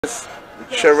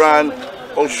Sharon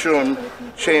Oshun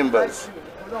Chambers.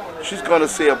 She's going to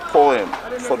say a poem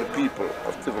for the people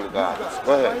of Tivoli Gardens.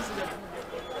 Go ahead.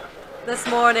 This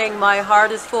morning my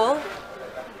heart is full.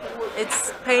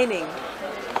 It's paining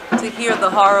to hear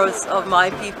the horrors of my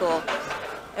people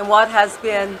and what has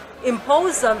been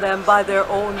imposed on them by their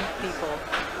own people,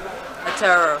 a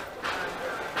terror.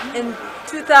 In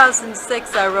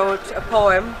 2006 I wrote a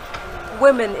poem,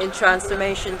 Women in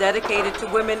Transformation, dedicated to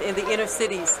women in the inner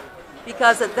cities,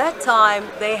 because at that time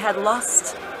they had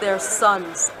lost their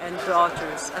sons and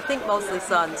daughters, I think mostly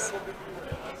sons.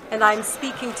 And I'm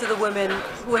speaking to the women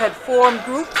who had formed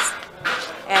groups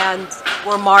and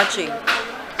were marching.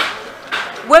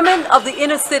 Women of the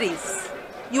inner cities,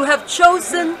 you have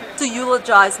chosen to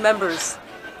eulogize members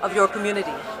of your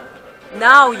community.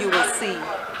 Now you will see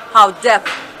how death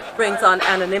brings on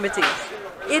anonymity.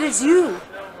 It is you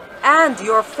and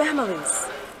your families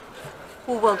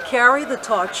who will carry the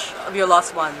torch of your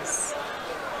lost ones.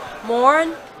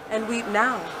 Mourn and weep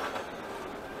now,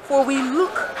 for we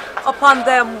look upon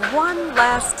them one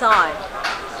last time,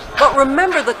 but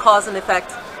remember the cause and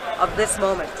effect of this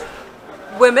moment.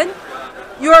 Women,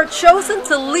 you are chosen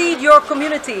to lead your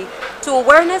community to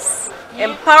awareness,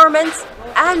 empowerment,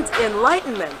 and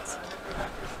enlightenment.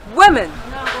 Women,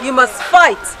 you must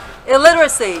fight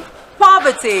illiteracy,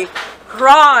 poverty,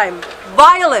 crime,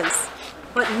 violence,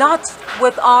 but not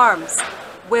with arms,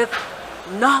 with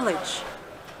knowledge,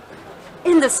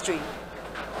 industry,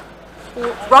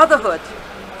 brotherhood,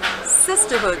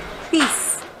 sisterhood,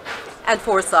 peace, and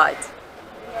foresight.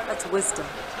 That's wisdom.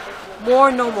 More,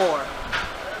 no more.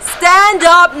 Stand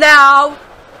up now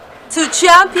to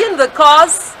champion the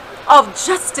cause of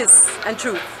justice and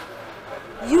truth.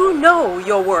 You know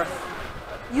your worth.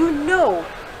 You know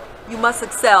you must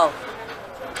excel.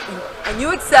 And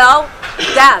you excel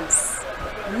dance,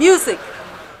 music,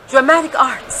 dramatic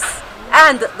arts,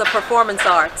 and the performance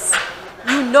arts.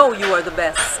 You know you are the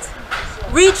best.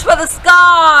 Reach for the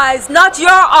skies, not your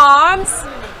arms.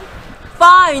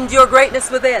 Find your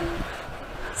greatness within.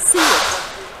 See it,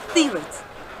 feel it,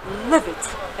 live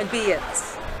it, and be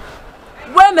it.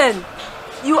 Women,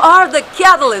 you are the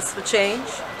catalyst for change.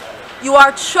 You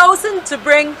are chosen to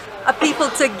bring a people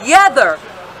together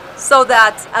so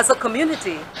that as a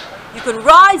community, you can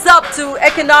rise up to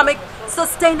economic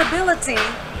sustainability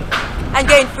and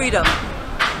gain freedom.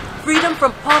 Freedom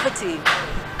from poverty,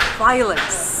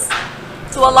 violence,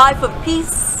 to a life of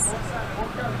peace,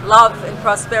 love, and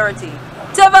prosperity.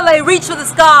 Tivoli, reach for the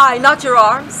sky, not your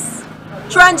arms.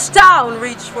 Trench Town,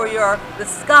 reach for the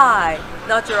sky,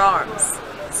 not your arms.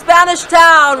 Spanish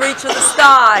Town, reach for the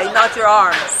sky, not your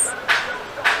arms.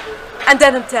 And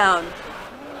Denham Town,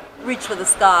 reach for the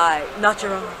sky, not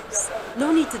your arms.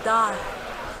 No need to die.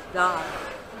 Die,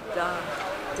 die,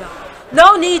 die.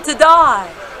 No need to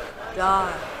die.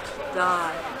 Die,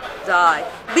 die, die.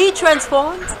 Be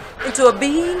transformed into a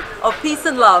being of peace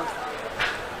and love.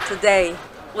 Today,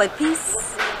 let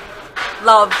peace,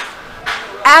 love,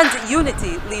 and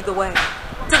unity lead the way.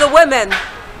 To the women,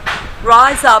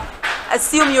 rise up,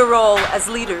 assume your role as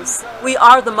leaders. We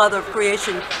are the mother of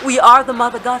creation. We are the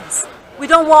mother goddess. We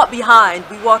don't walk behind,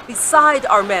 we walk beside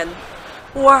our men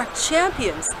who are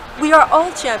champions. We are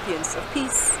all champions of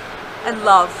peace and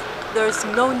love. There is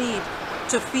no need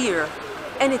to fear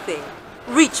anything.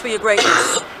 Reach for your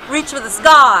greatness. Reach for the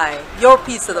sky, your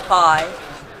piece of the pie.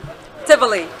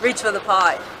 Tivoli, reach for the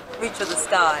pie. Reach for the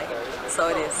sky. So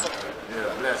it is. Yeah,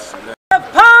 bless.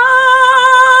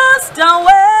 Passed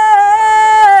away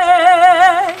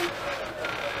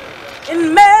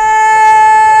in many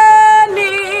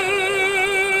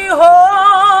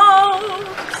homes.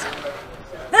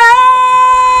 Their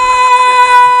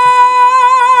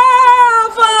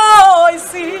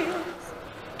voices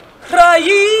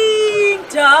crying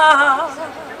down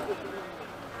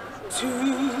to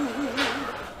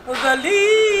the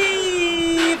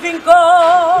living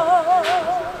God.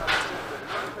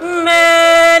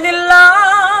 Many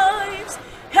lives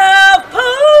have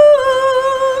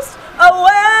passed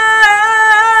away.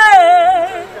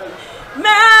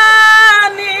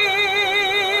 Many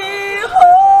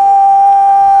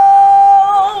homes.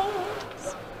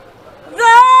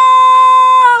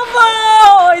 Their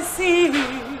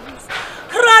voices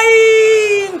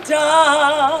crying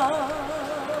down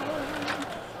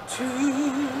to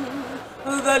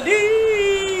the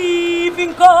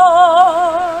living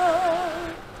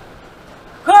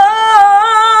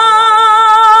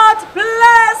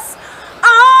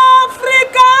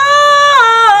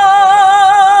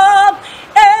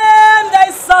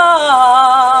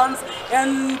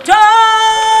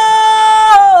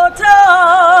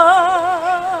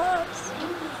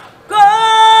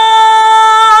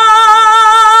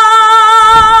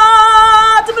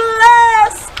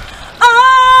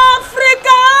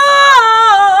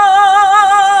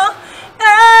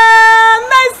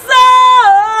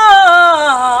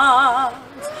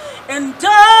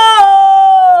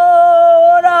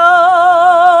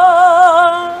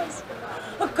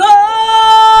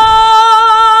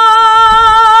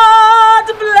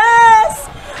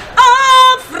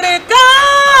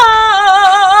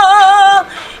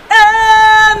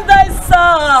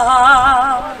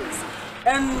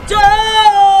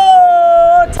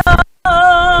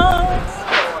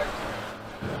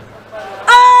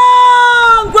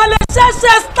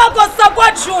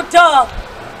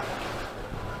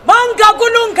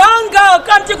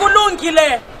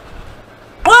ulungile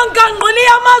wangangqili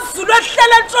amazulu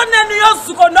ehlele entshoneni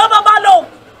yozuko noba balo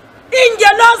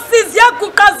ingelosi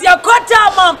ziyaguqa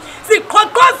ziyakhothama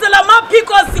ziqhoqhozela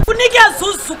amaphiko zikunikeza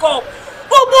uzuko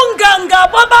ubunganga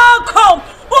babakho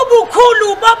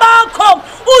ubukhulu babakho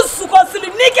uzuko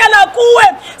silinikela kuwe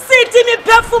sithi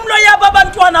imiphefumulo yabo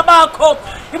abantwana bakho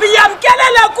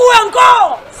biyamkelela kuwe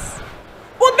Nkosi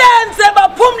ubenze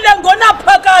baphumle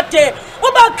ngonaphakade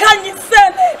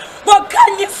ubakhanyisele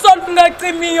ngokhanyiso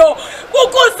lungacimiyo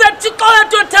ukuze Thixo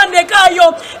wethu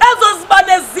othandekayo ezo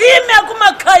zibane zime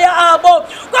kumakhaya abo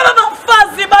kwaba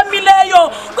bafazi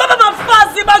bamileyo kwaba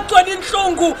bafazi bagcwele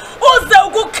inhlungu uze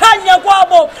ukukhanya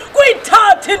kwabo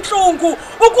kuyithatha inhlungu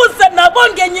ukuze nabo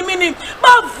ngenye imini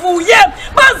bavuye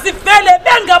bazivele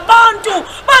bengabantu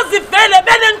bazivele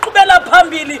benenkqubela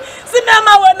phambili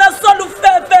simema wena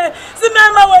solufefe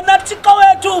simema wena Thixo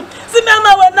wethu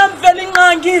simema wena mveli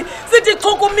nqangi sithi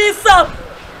chukumisa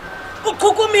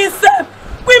uchukumise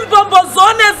kwimbombo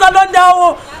zone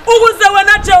zalondawo ukuze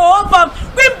wena Jehova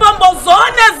kwimbombo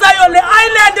zone zayo le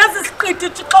island ezisiqithi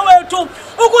Thixo wethu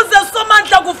ukuze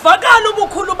somandla kuvakala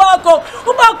ubukhulu bakho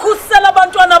ubakhusela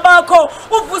abantwana bakho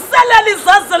uvuselela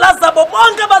izazela zabo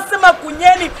bonke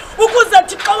basemagunyeni ukuze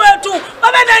Thixo wethu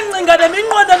babe nengcinga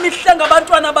neminqweno emihle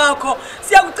ngabantwana bakho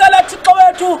siyakucela Thixo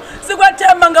wethu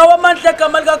sikwethemba ngawo amandla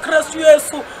egama likaKristu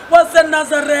Yesu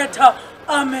waseNazaretha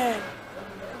amen.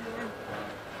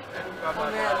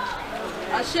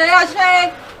 Ashe,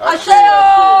 ashe,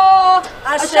 asheo,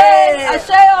 ashe,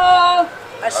 asheo,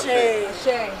 ashe,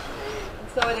 ashe. And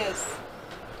so it is.